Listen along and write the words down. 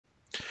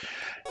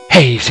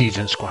Hey,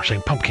 season squashing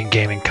pumpkin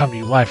gaming, come to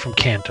you live from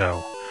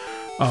Kanto.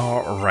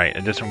 Alright, I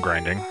did some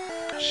grinding,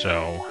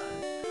 so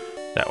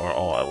that we're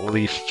all at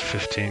least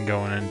 15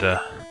 going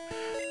into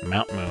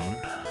Mount Moon.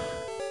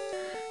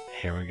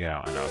 Here we go.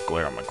 I know,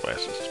 glare on my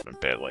glasses has been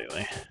bad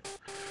lately.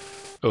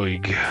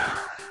 Oig.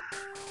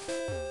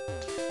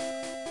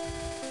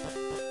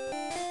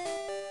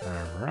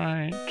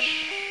 Alright.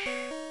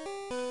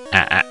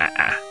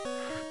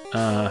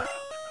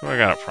 Who I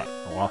got up front?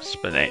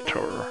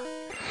 Waspinator.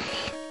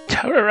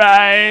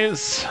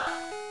 Terrorize!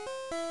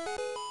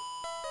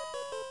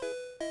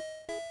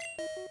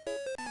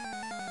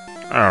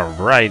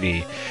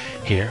 Alrighty,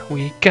 here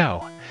we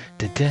go.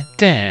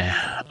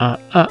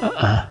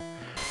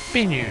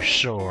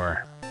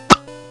 Venusaur.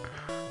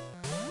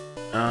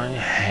 I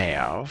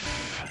have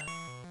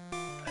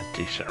a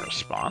decent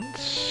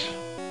response.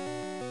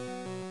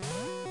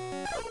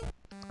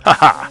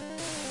 Haha!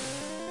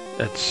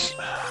 That's...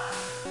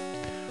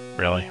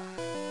 Really?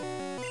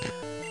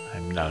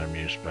 I'm not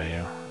amused by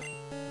you.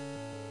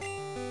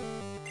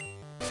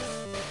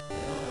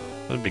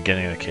 The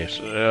beginning of the case.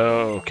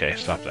 Oh, okay,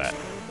 stop that.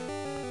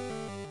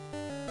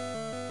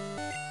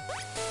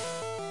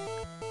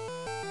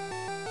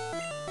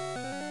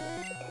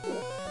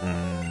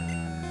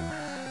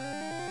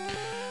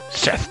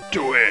 Seth,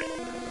 do it!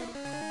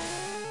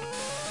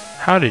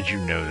 How did you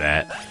know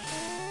that?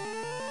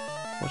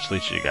 What's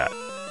least you got?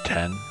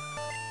 10?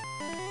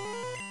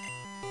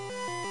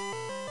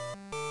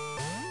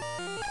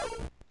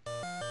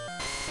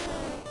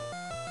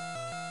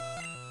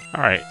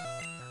 Alright.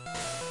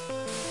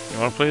 You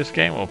wanna play this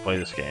game? We'll play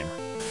this game.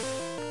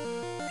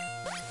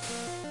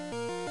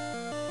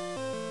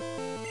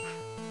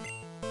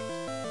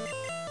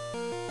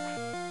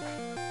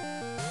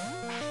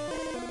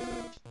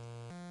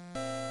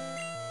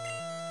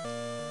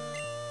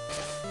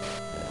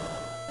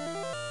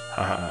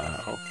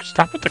 Oh,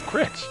 stop with the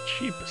crits!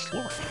 Jeepus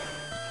Lord.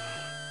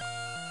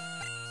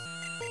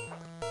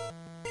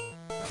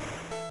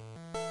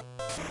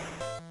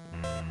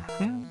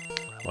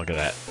 Look at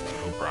that.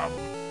 No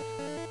problem.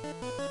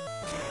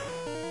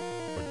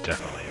 We're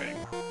definitely leaving.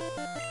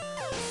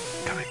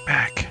 Coming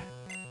back.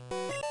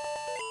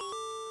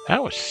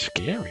 That was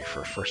scary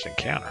for a first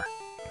encounter.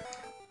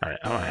 Alright,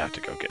 I'm gonna have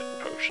to go get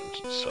potions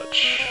and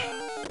such.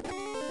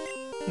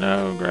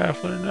 No,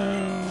 Grappler,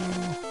 no.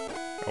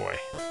 Go away.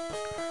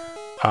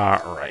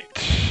 Alright.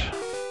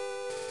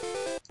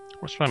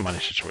 What's my money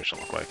situation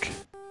look like?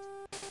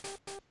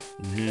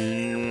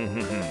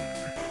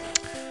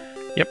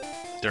 Yep,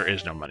 there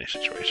is no money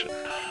situation.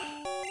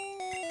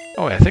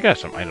 Oh, wait, I think I have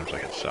some items I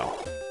can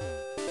sell.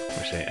 Let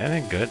me see,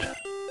 anything good?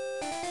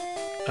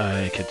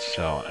 I could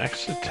sell an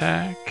X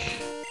attack.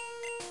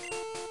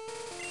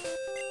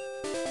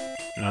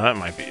 No, that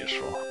might be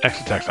useful. X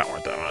attack's not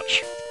worth that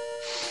much.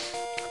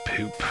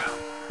 Poop.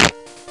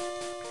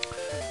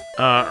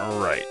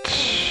 Right.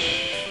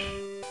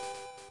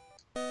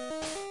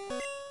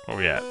 Where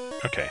we at?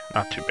 Okay,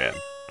 not too bad.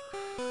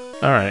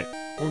 Alright,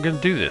 we're gonna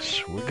do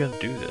this. We're gonna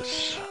do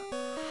this.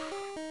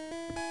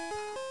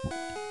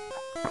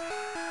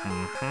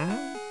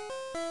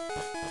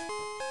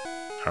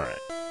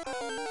 Alright.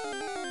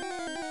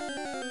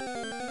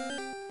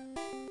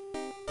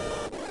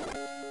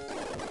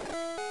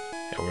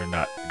 Yeah, we're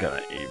not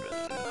gonna even.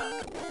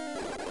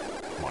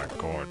 My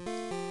god.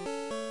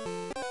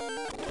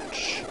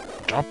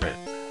 Stop it.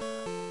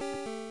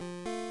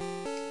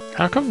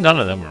 How come none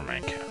of them are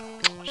main count?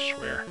 I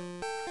swear.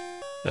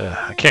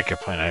 I can't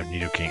complain. I have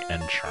Nidoking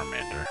and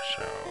Charmander,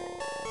 so...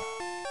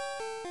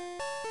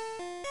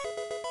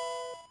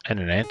 And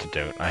an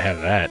antidote. I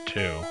have that,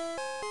 too.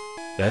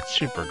 That's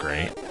super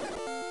great.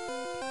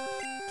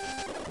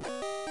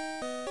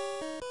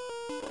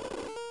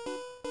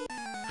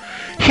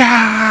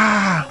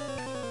 Yeah!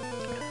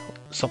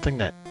 Something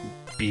that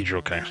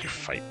Beedrill can actually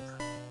fight.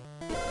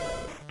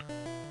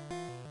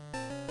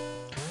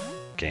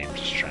 Game's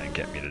just trying to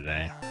get me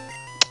today.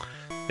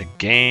 The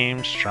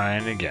game's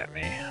trying to get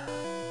me.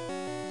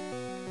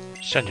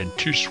 Sending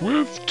too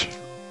swift.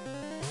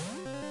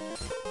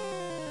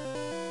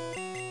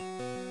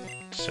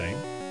 See?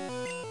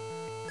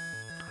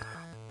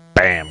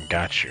 Bam,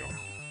 got you.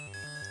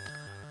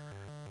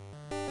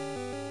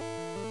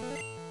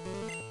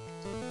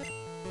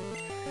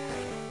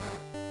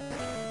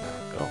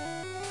 Oh.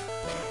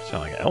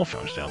 Sound like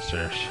elephants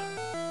downstairs.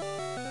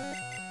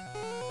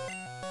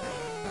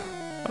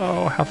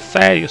 Oh, how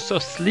sad, you're so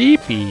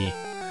sleepy.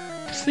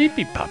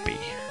 Sleepy puppy.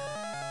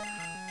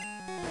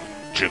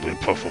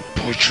 Jigglypuff will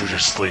put you to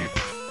sleep.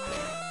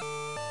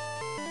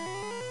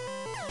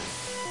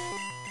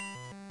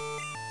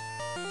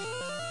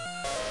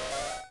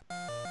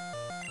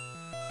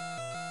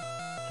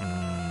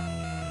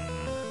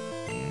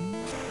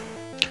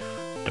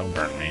 Don't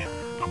burn me.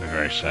 I'll be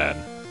very sad.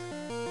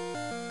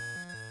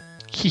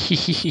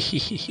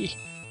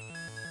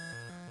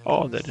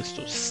 Oh, that is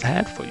so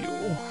sad for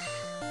you.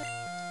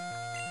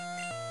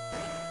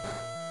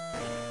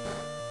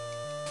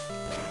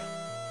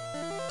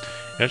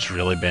 It's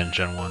really been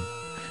Gen 1.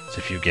 It's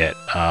if you get,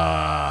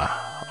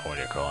 what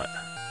do you call it?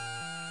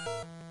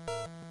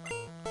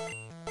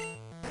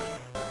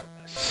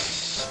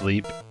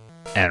 asleep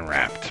and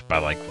wrapped by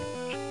like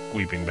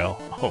Weeping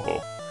Bell.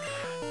 Oh,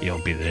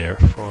 you'll be there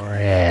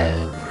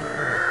forever.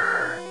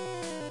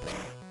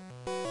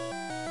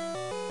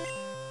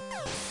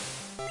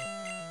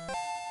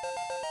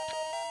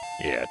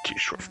 Yeah,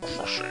 T-Swift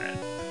crushing it.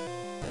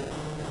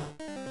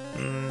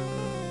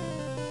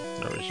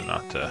 No reason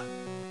not to.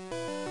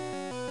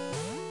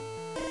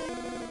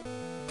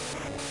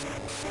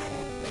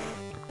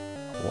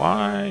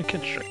 Why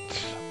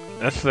constrict?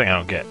 That's the thing I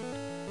don't get.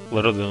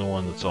 Literally the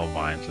one that's all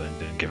vines and then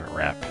didn't give it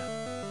wrap.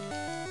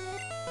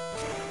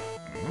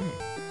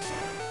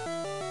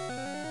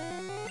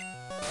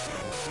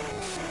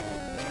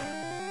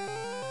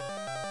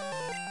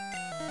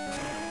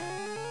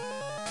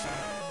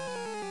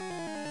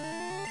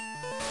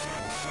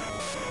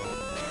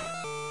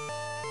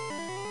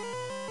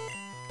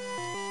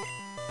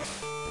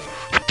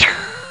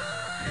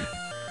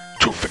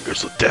 Two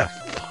fingers of death.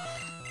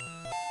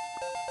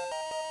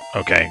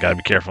 Okay, gotta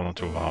be careful not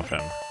to evolve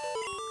him.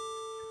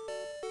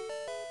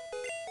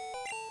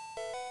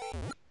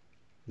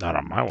 Not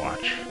on my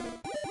watch.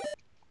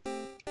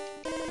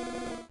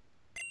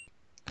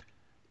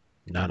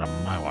 Not on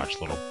my watch,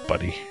 little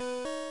buddy.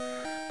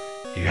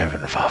 You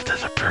haven't evolved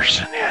as a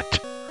person yet.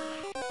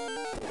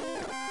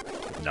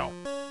 No.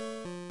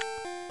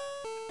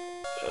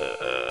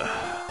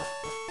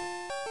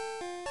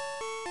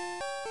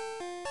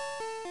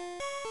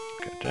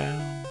 Go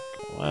down,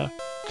 go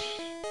left.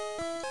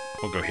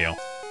 We'll go heal.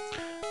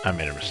 I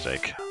made a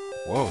mistake.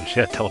 Whoa, you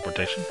see that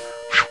teleportation?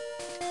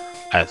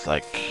 That's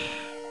like...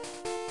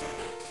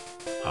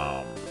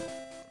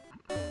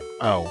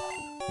 Oh,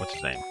 what's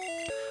his name?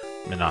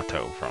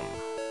 Minato from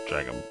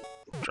Dragon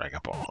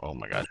Ball. Oh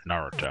my god,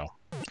 Naruto.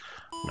 I'm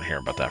gonna hear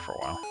about that for a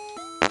while.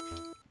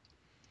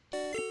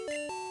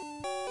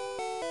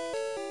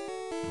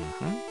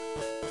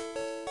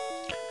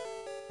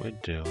 We're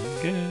doing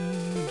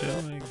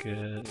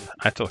good.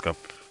 I have to look up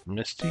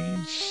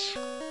Misty's.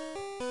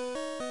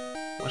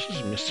 What's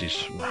this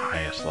Misty's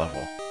highest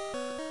level?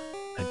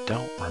 I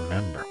don't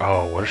remember.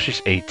 Oh, what if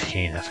she's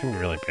 18? That's gonna be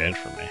really bad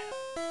for me.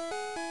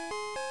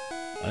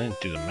 I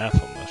didn't do the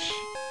math on this.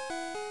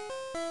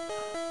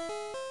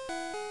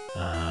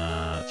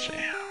 Let's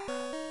see.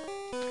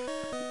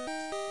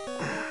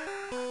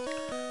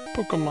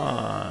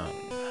 Pokemon.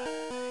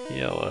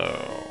 Yellow.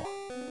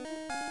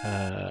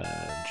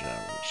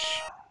 Gems.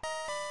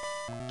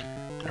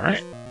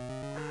 Alright.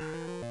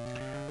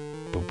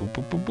 Boop, boop,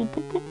 boop, boop, boop,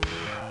 boop, boop.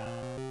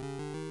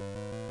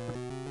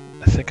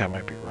 I think I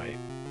might be right.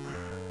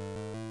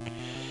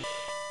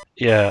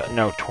 Yeah,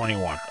 no,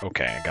 21.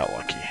 Okay, I got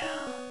lucky.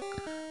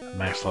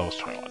 Max level is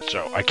 21.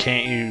 So I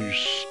can't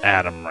use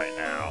Adam right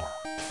now.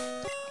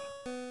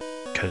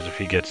 Because if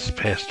he gets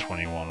past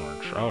 21,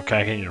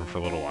 okay, I can use him for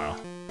a little while.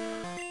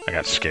 I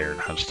got scared.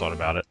 I just thought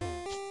about it.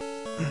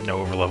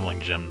 No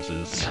overleveling gyms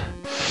is...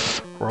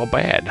 We're all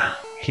bad.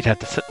 He'd have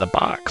to sit in the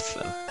box,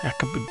 and that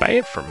could be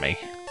bad for me.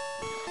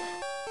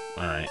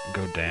 Alright,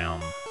 go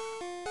down.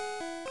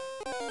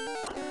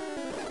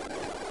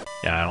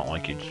 Yeah, I don't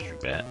like you,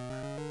 Jubat.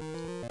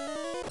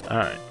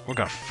 Alright, we're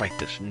gonna fight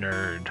this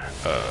nerd.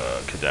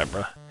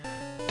 Kadabra.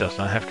 Does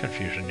not have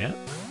confusion yet.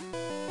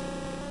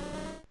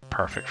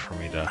 Perfect for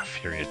me to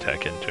Fury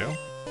Attack into.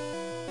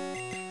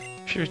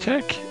 Fury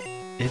Attack,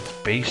 its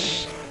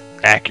base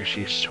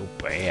accuracy is so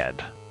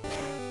bad.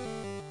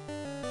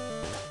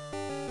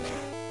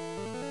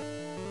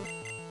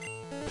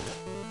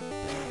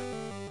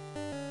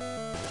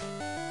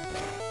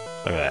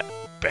 Look at that.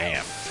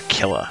 Bam.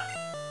 Killer.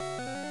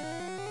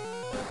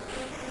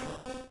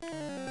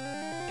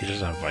 He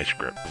doesn't have Vice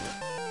Grip.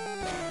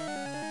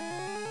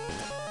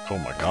 Oh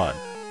my god.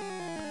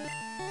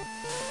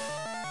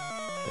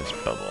 This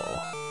bubble.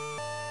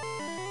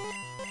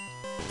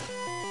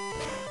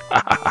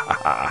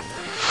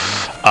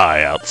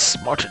 I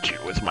outsmarted you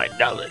with my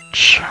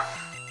knowledge. I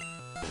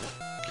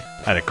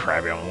had a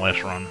Krabby on the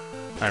last run.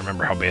 I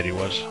remember how bad he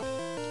was.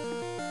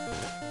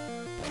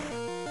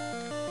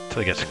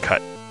 Until he gets a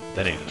cut.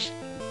 Then he just...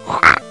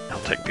 He'll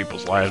take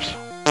people's lives.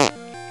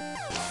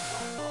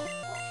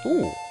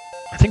 Ooh.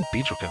 I think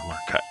Beach will get more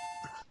cut.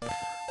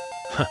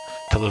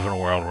 To live in a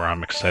world where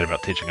I'm excited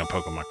about teaching a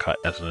Pokemon cut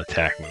as an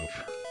attack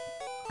move.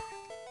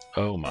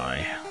 Oh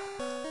my.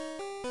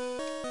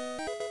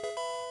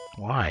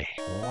 Why?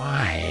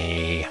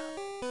 Why?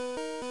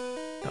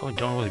 That would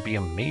normally be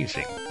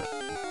amazing, but...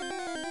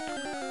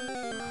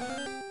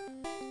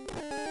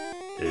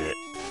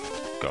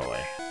 Go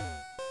away.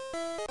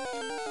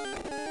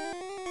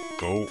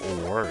 Go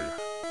away.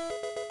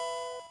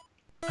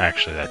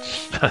 Actually, that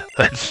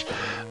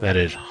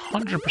is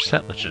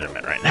 100%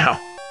 legitimate right now.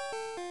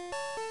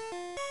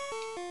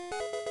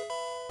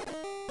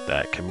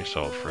 That can be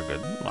sold for a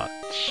good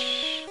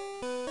much.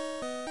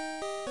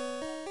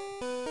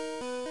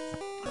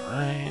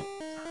 Alright.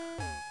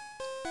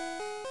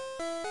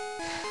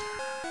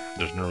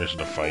 There's no reason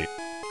to fight.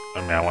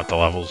 I mean, I want the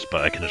levels,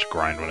 but I can just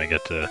grind when I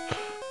get to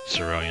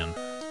Cerulean.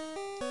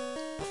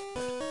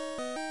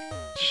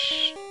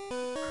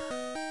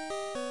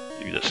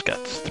 You just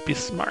got to be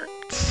smart.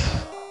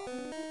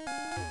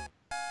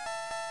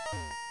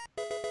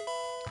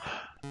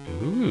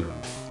 Ooh,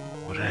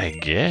 what did I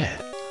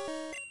get?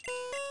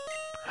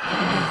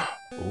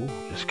 Ooh,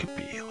 this could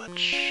be.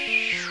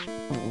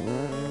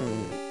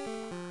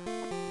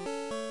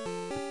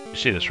 You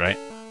see this, right?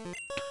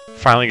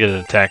 Finally get an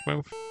attack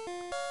move.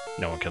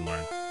 No one can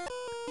learn.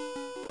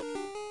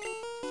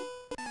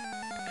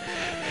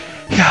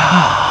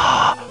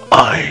 Yeah,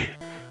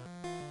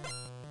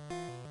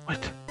 What?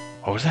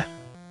 What was that?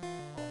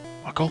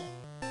 What goal?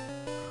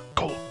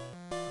 Goal.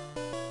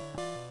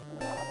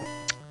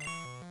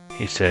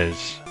 He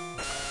says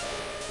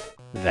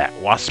that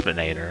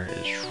Waspinator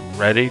is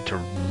ready to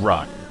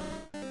run.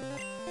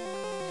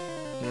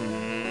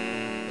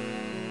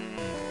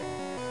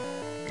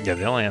 Yeah,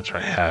 the only answer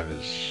I have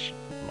is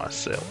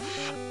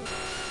myself.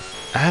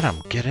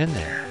 Adam, get in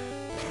there.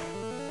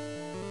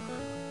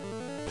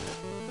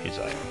 He's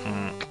like,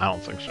 I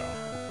don't think so.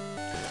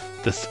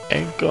 This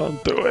ain't gonna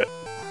do it.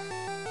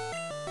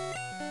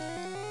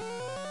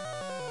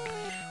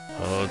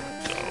 Oh,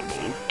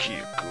 double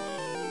kick.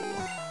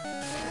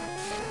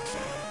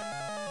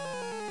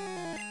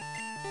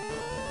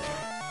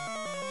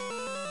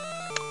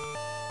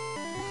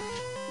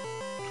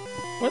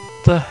 What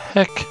the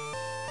heck?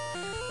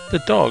 The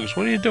dogs,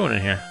 what are you doing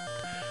in here?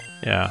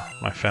 Yeah,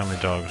 my family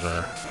dogs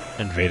are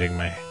invading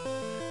my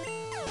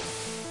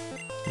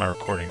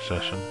recording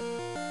session.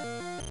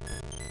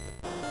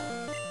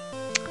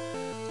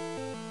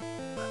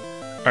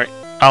 Alright,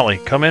 Ollie,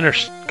 come in or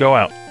go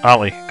out.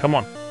 Ollie, come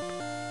on.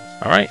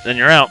 Alright, then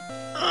you're out.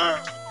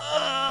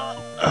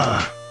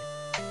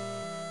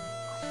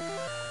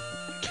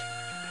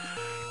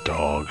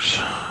 Dogs.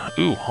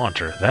 Ooh,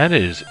 Haunter. That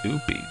is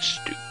oopy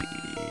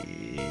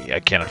stoopy. I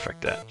can't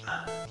affect that.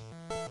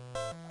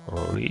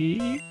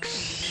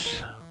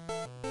 Leaks.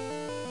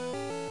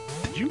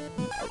 Did you?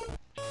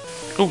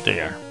 Oh, there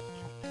you are.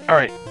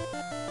 Alright.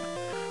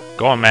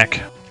 Go on,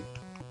 Mac.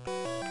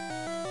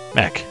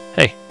 Mac,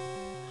 hey.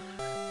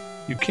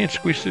 You can't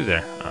squeeze through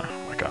there. Oh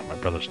my god, my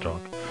brother's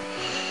dog.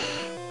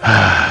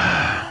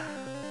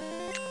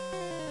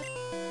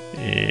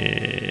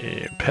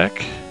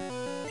 Peck.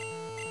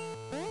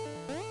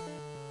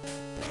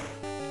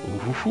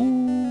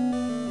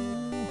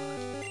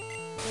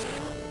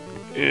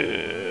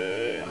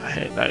 I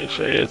hate night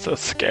shade, it's so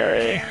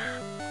scary.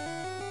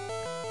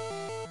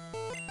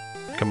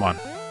 Come on.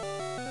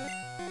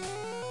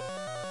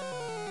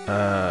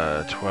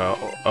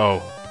 12.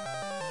 Oh.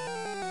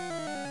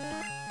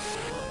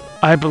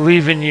 I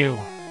believe in you.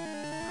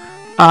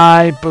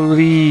 I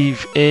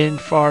believe in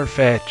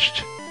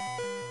Farfetch'd.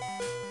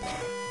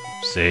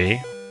 See?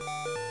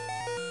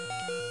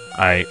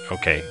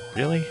 Okay.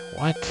 Really?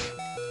 What?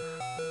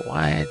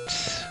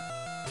 What?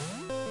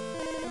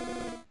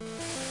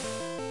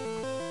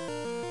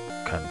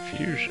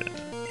 Confusion.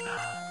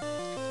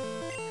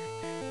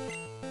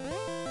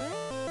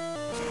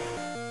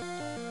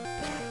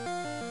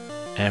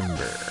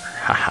 Ember.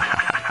 Ha ha ha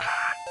ha.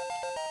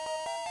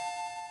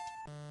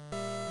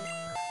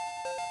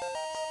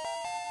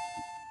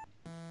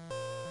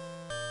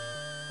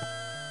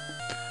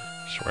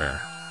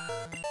 Swear.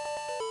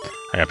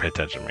 I gotta pay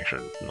attention to make sure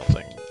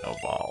nothing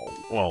evolves.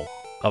 Well,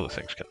 other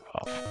things can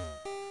evolve.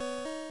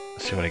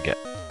 Let's see what I get.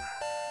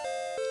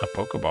 A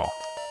Pokeball.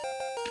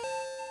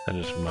 That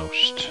is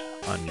most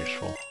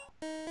unuseful.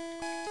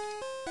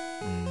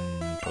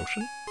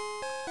 Potion?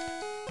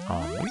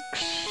 On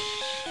weeks.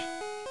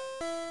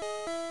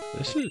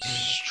 This is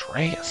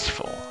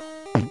stressful.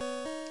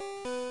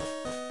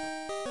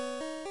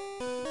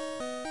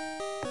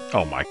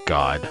 Oh my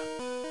god.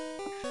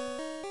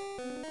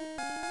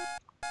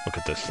 Look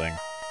at this thing.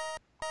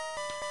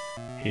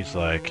 He's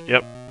like,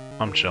 yep,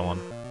 I'm chilling.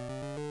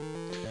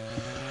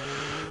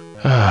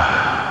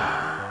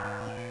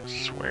 I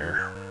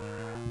swear.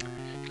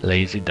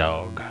 Lazy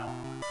dog.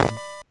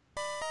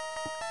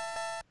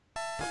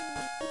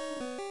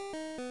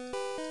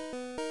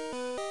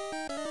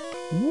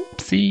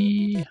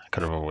 Whoopsie. I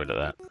could have avoided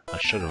that. I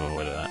should have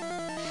avoided that.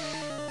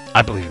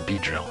 I believe in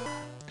Beedrill.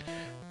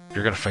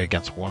 You're gonna fight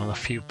against one of the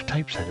few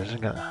types that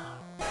isn't gonna...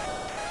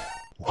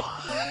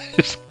 What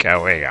is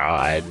going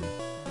on?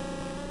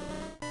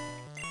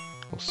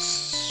 We'll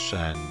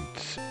send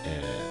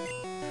in...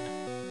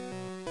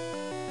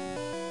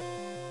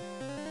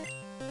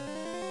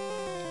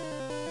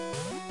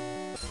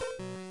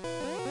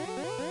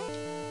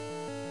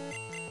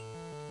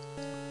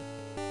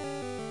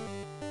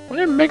 Why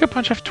didn't Mega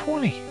Punch have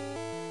 20?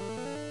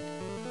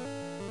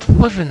 To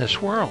live in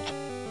this world.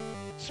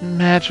 This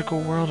magical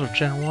world of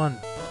Gen 1.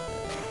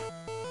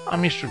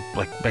 I'm used to,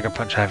 like, Mega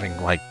Punch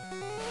having, like,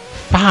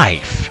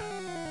 5.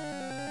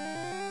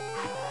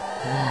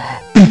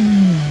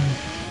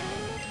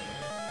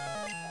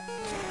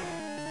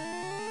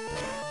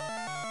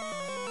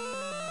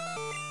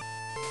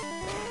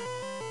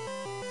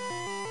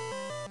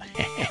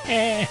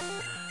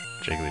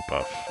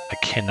 Jigglypuff. I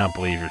cannot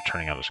believe you're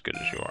turning out as good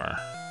as you are.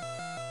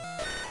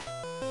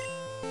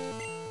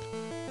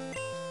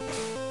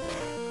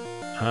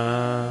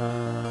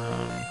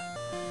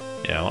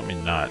 Yeah, let me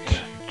not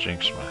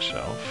jinx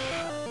myself.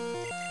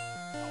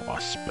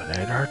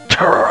 Waspinator,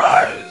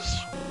 terrorize!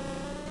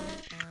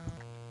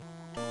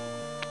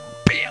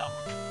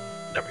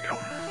 There we go.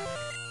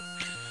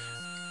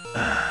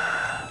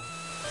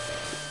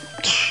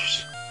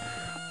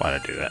 Why'd I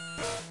do that?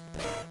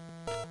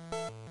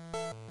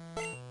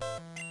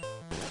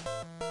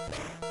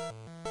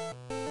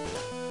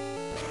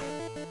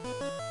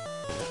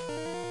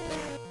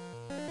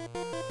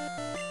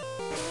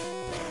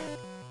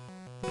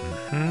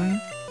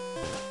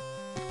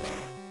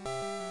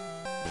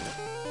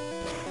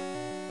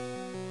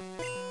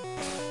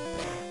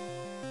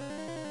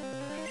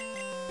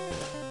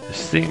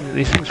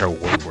 These things are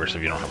way worse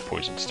if you don't have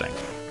Poison Sting.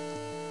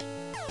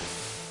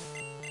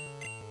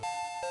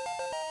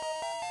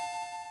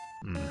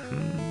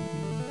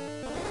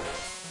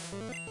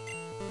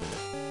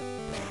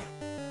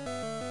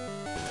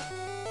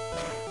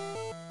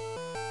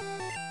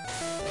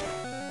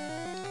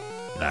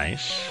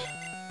 Nice.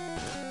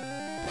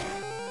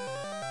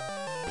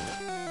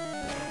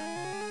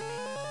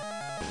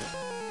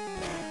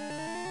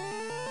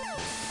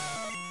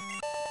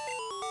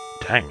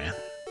 Dang, man.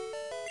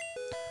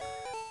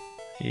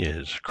 He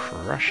is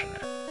crushing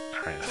it.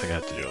 Alright, I think I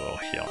have to do a little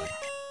healing.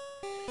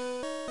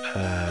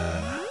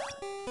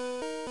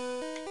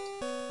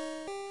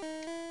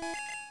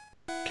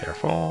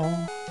 Careful.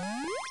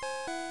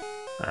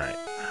 Alright.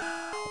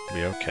 We'll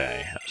be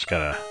okay. I just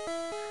gotta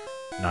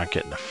not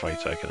get into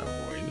fights I can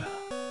avoid.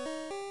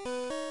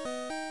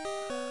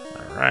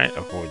 Alright,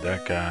 avoid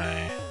that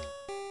guy.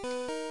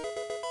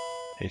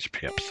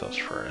 HP up sells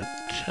for a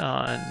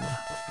ton.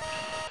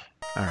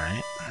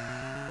 Alright.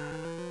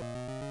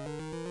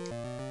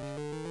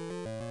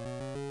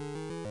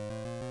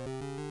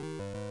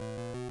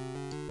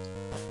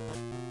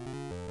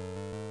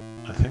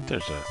 I think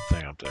there's a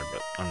thing up there,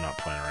 but I'm not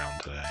playing around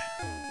today.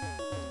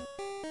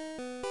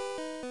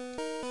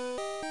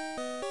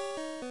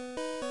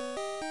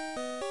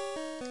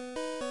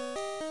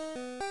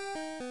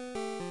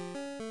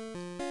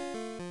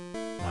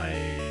 My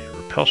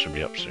repel should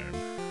be up soon.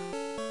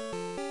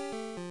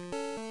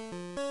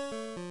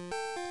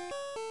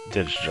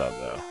 Did its job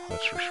though,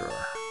 that's for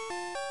sure.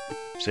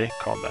 See?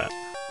 Called that.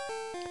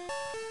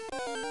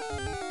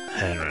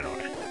 And ran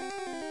away.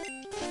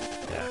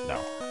 Yeah, no.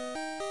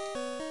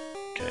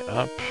 Okay,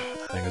 up.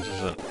 I think this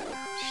is it.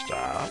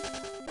 Stop.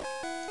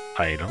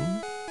 Item.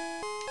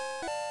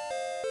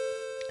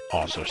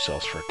 Also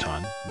sells for a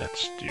ton.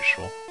 That's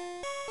useful.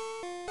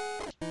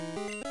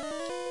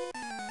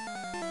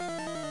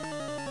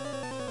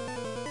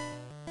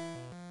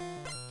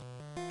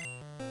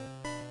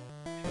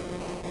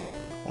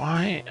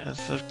 Why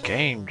is this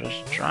game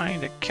just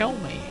trying to kill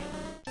me?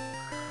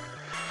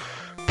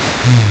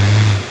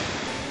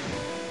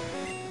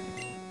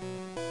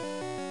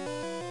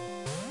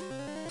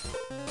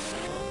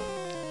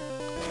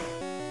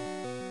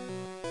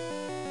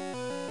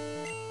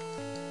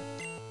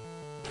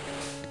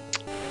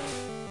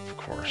 Of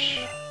course.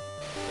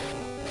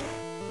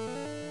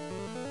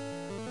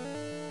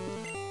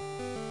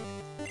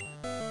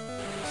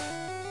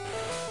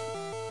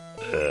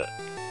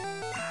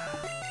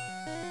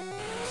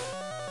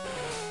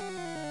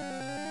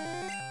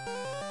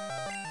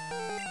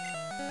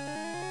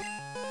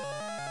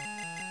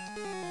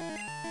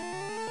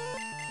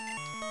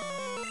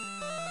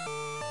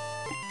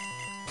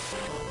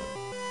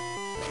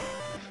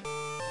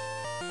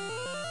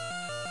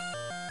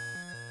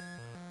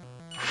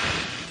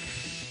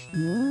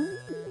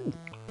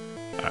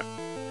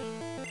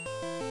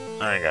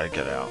 I gotta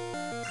get out.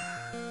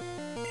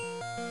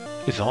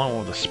 He's the only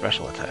one with a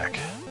special attack.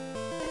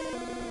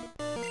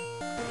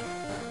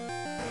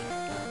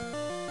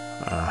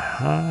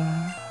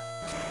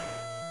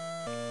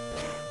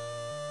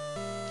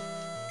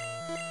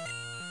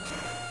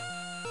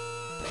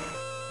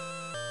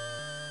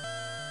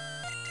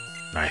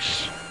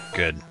 Nice.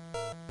 Good.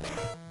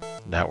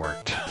 That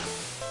worked.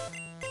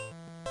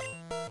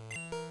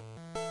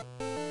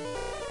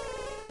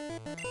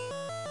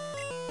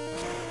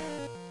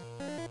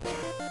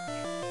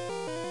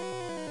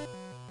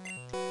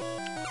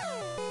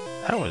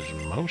 That was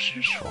most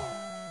useful.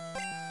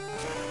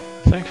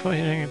 Thankfully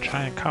he didn't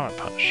try and Comet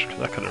Punch, because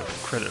that could have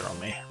critted on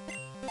me.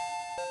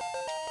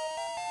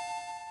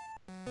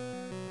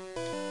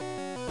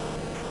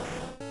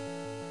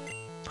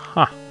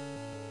 Huh.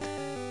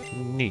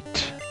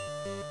 Neat.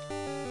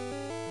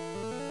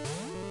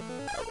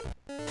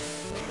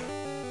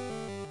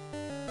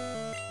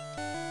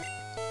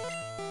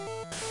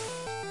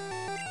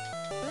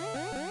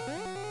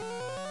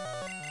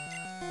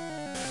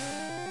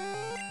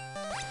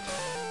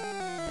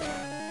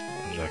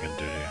 I can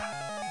do here.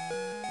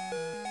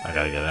 I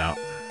gotta get out.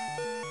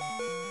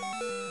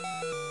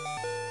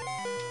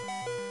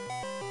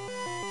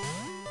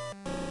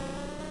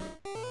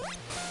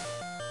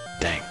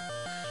 Dang.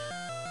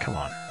 Come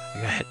on.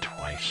 You got hit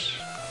twice.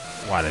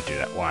 Why'd I do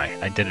that? Why?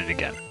 I did it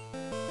again.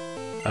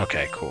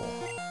 Okay, cool.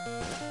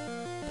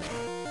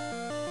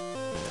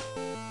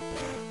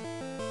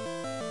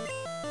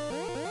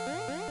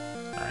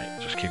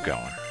 Alright, just keep going.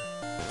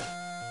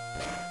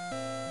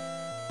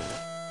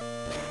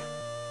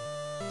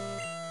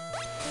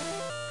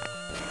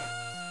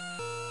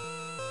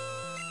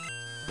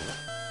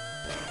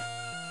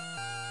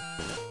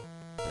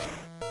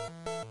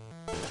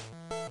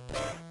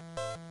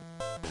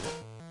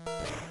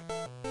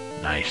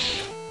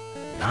 Nice.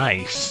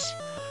 Nice.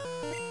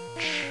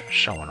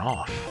 Showing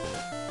off.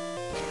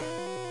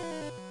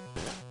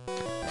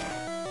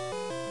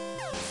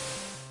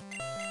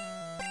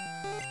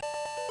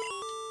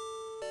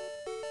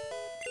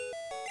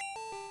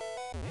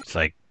 It's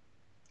like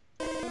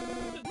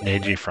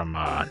Neji from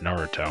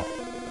Naruto.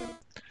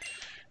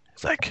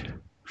 It's like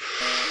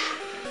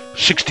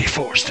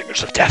 64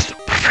 stingers of death.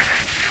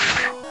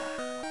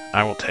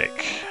 I will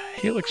take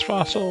Helix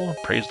Fossil.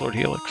 Praise Lord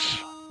Helix.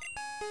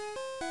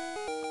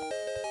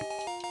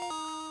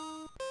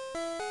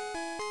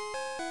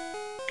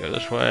 Go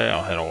this way.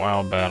 I'll hit a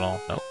wild battle.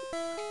 Nope.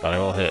 But I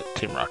will hit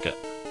Team Rocket.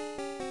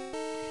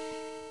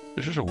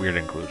 This is a weird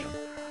inclusion.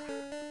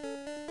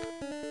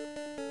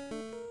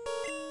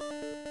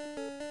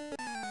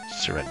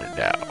 Surrender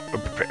now, or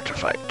prepare to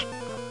fight.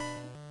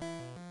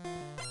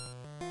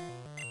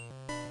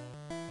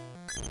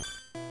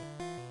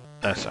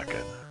 That's not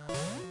good.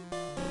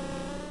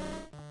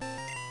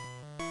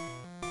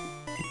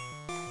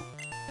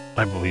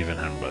 I believe in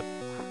him, but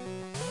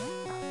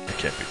I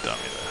can't be dumb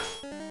either.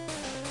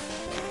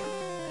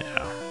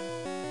 Yeah.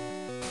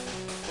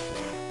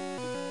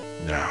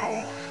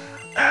 Now,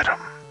 Adam,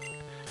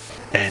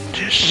 end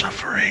his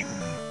suffering.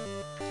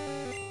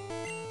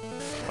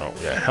 Oh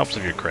yeah, it helps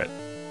if you crit.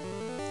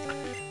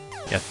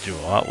 You have to do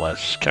a lot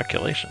less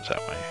calculations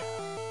that way.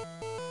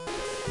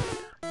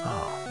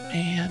 Oh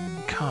man,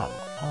 come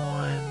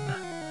on.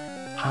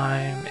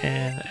 I'm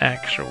in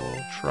actual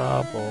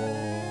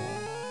trouble.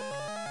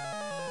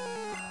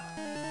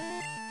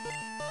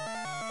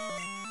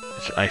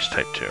 It's an ice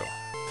type too.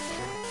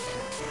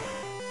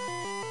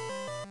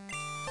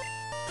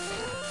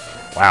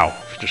 Wow,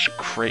 just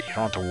great. You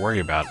don't have to worry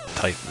about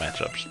type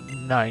matchups.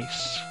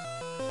 Nice.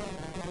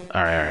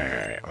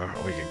 Alright.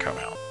 We can come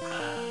out.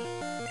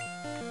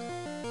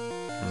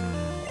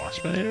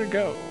 What's my to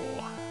go?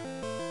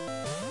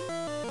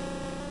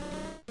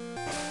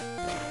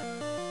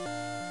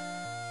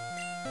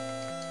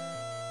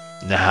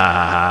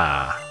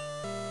 Nah.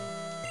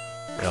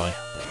 Really?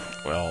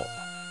 Well,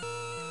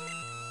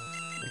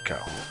 go.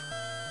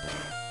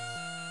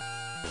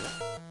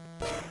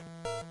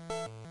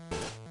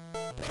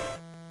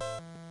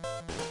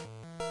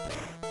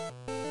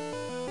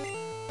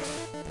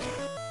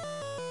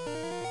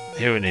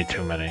 He would need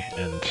too many,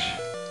 and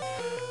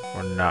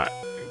we're not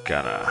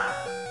gonna.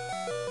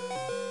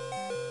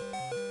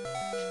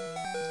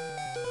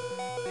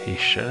 He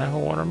should have a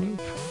water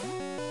move.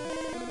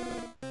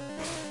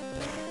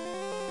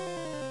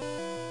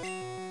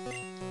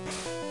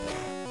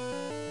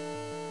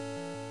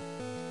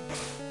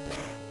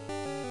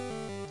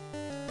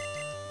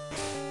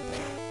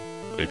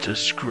 It's a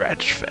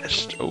scratch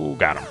fest. Oh,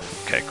 got him.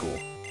 Okay, cool.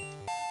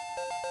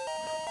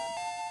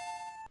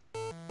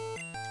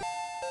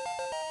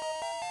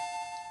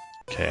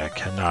 Okay, I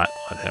cannot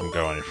let him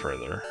go any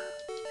further.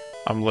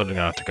 I'm literally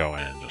gonna have to go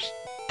in and just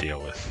deal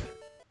with.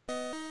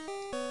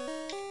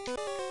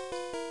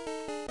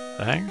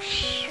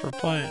 Thanks for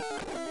playing.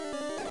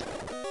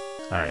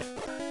 Alright.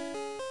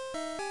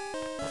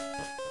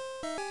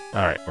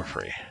 Alright, we're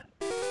free.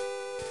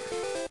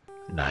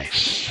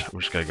 Nice. I'm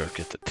just gonna go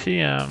get the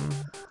TM.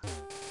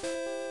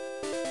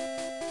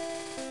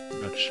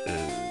 Which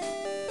is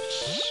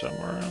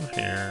somewhere around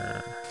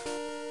here.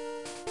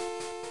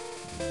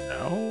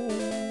 No.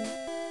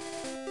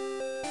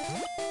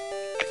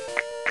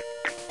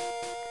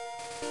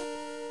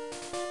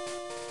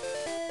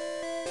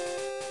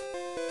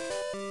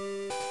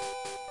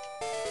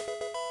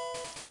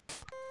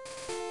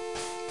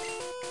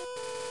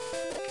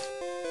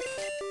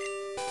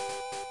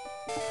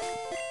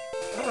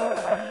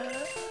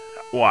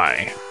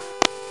 Why?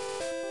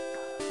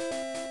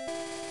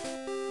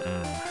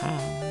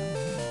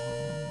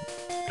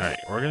 Alright,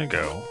 we're gonna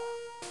go.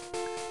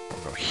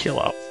 We'll go heal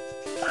up.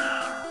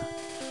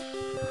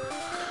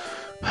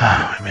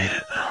 I made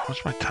it.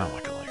 What's my time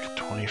looking like?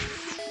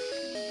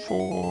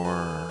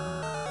 24.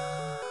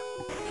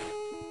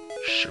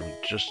 Should we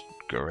just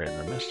go right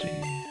into Misty?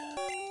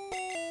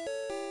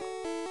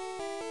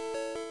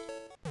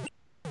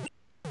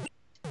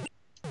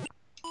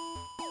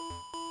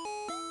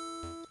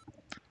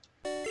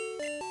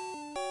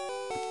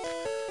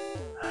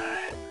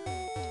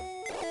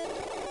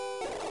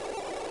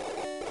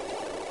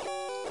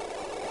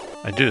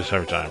 I do this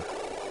every time.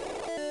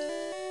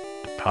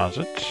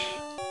 Deposit.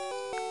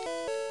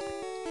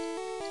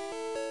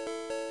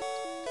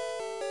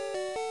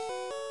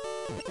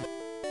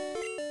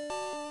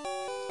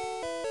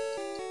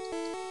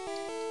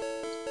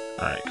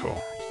 Alright,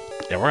 cool.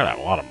 Yeah, we're gonna have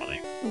a lot of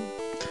money.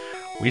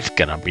 We're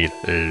gonna be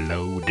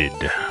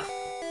loaded.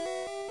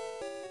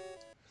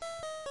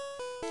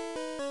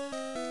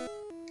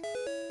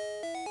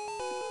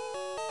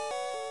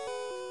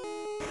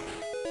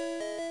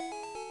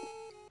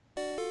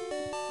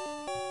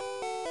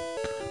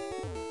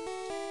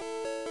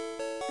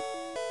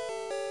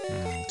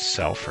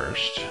 Sell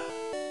first.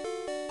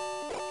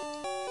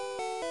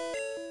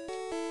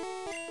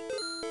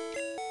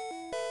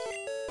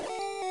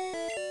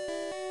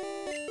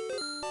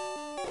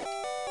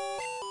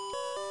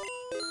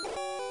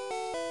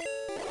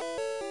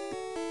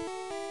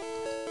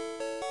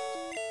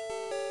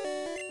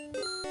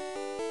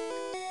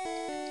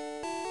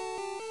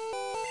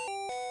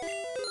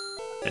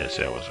 Yeah,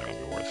 see, that wasn't going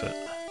to be worth it.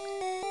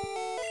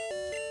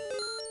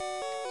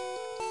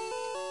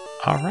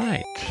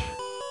 Alright.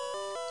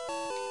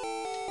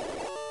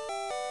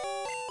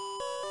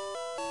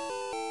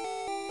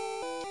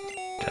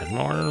 Ten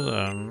more of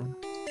them.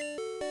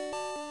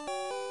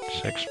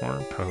 6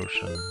 more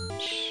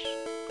potions.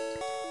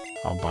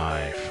 I'll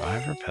buy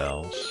 5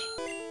 repels.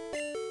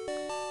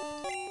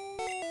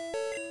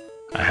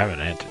 I have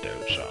an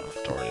antidote, so I'll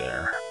throw it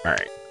there.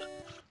 Alright.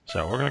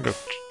 So we're gonna go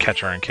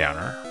catch our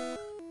encounter.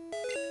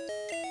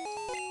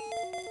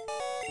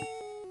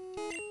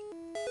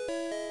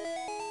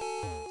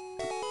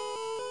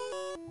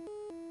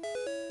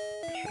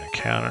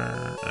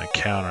 An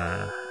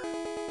encounter.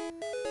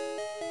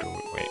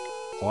 Wait.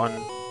 1,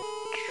 2,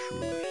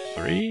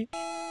 3?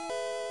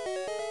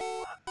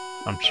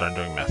 I'm sorry, I'm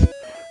doing math.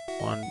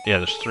 1, yeah,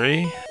 there's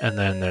 3, and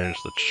then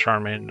there's the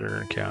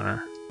Charmander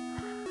encounter.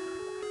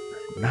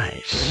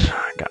 Nice.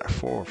 I got a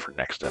 4 for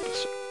next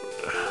episode.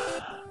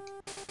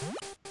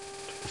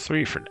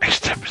 3 for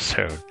next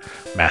episode.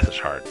 Math is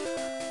hard.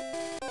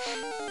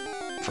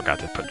 Forgot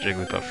to put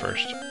Jigglypuff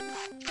first.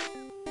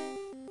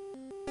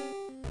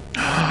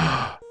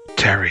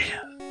 Terry,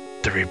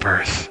 the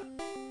rebirth.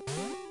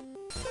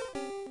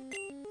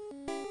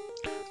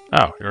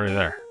 Oh, you're already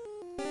there.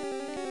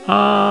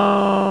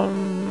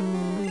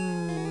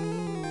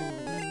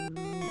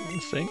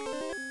 Let's see.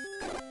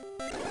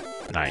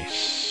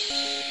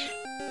 Nice.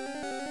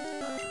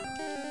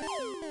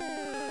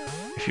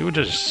 If you would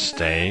just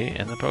stay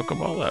in the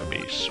Pokeball, that would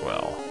be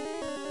swell.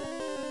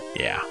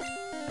 Yeah,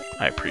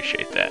 I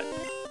appreciate that.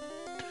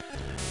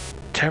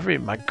 Terry,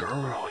 my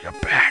girl, you're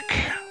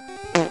back.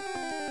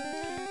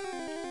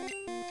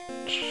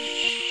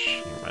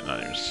 You might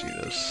not even see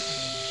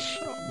this.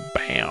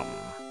 Bam.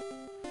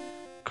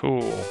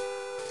 Cool.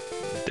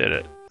 Did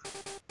it.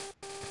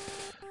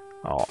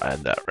 I'll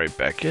add that right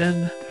back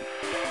in.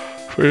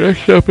 For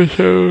next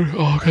episode,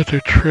 I'll get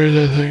to trade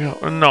that thing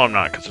out. No, I'm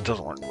not, because it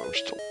doesn't want to move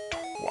till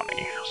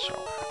 20, so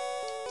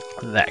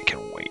that can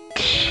wait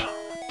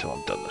until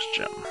I'm done this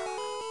gym.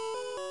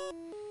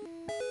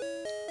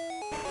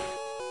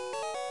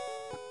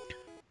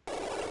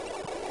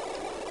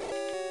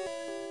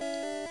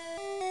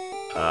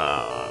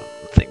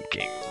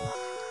 Thinking.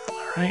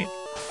 Alright.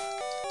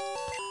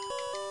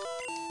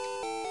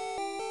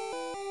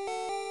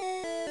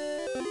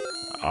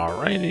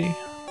 Alrighty.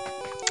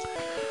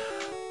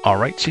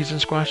 Alright, Season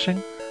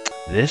Squashing.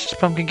 This is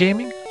Pumpkin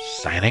Gaming,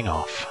 signing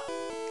off.